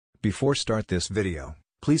Before start this video,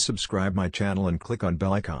 please subscribe my channel and click on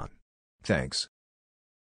bell icon. Thanks.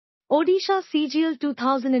 Odisha CGL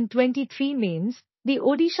 2023 Mains. The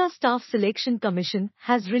Odisha Staff Selection Commission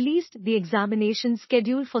has released the examination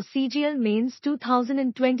schedule for CGL Mains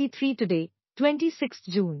 2023 today, 26th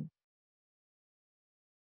June.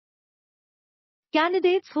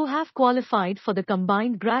 Candidates who have qualified for the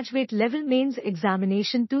Combined Graduate Level Mains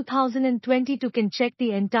Examination 2022 can check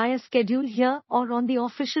the entire schedule here or on the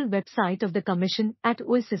official website of the Commission at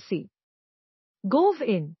OSSC.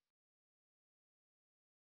 Gov.in.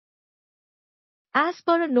 As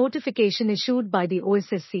per a notification issued by the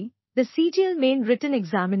OSSC, the CGL Main written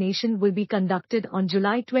examination will be conducted on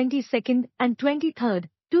July 22 and 23,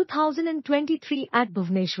 2023 at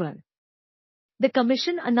Bhubaneswar. The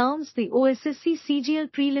Commission announced the OSSC CGL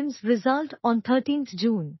prelims result on 13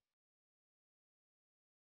 June.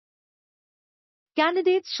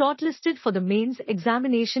 Candidates shortlisted for the mains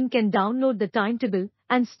examination can download the timetable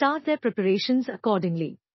and start their preparations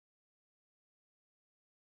accordingly.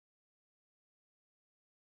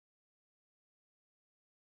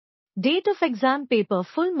 Date of exam paper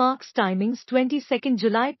full marks timings 22nd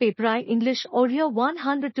July paper I English Oriya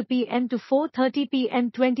 102 pm to 4:30 pm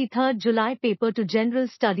 23rd July paper to General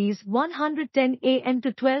Studies 110 am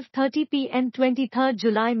to 12:30 pm 23rd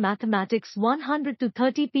July Mathematics 100 to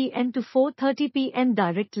 30 pm to 4:30 pm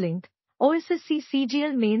Direct link OSSC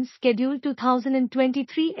CGL Mains Schedule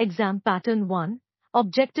 2023 Exam Pattern 1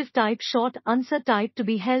 Objective type short answer type to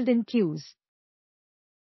be held in queues.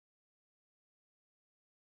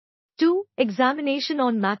 2. Examination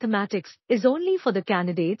on mathematics is only for the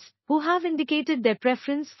candidates who have indicated their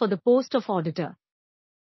preference for the post of auditor.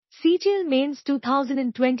 CGL Mains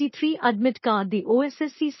 2023 Admit Card. The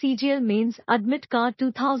OSSC CGL Mains Admit Card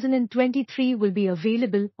 2023 will be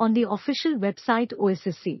available on the official website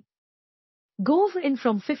OSSC. Gov.in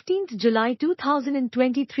from 15th July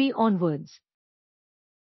 2023 onwards.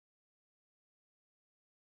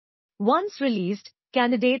 Once released,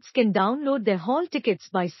 candidates can download their hall tickets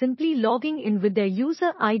by simply logging in with their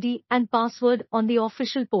user ID and password on the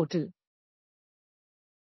official portal.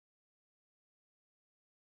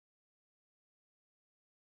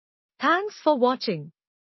 Thanks for watching.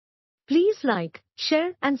 Please like,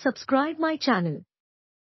 share and subscribe my channel.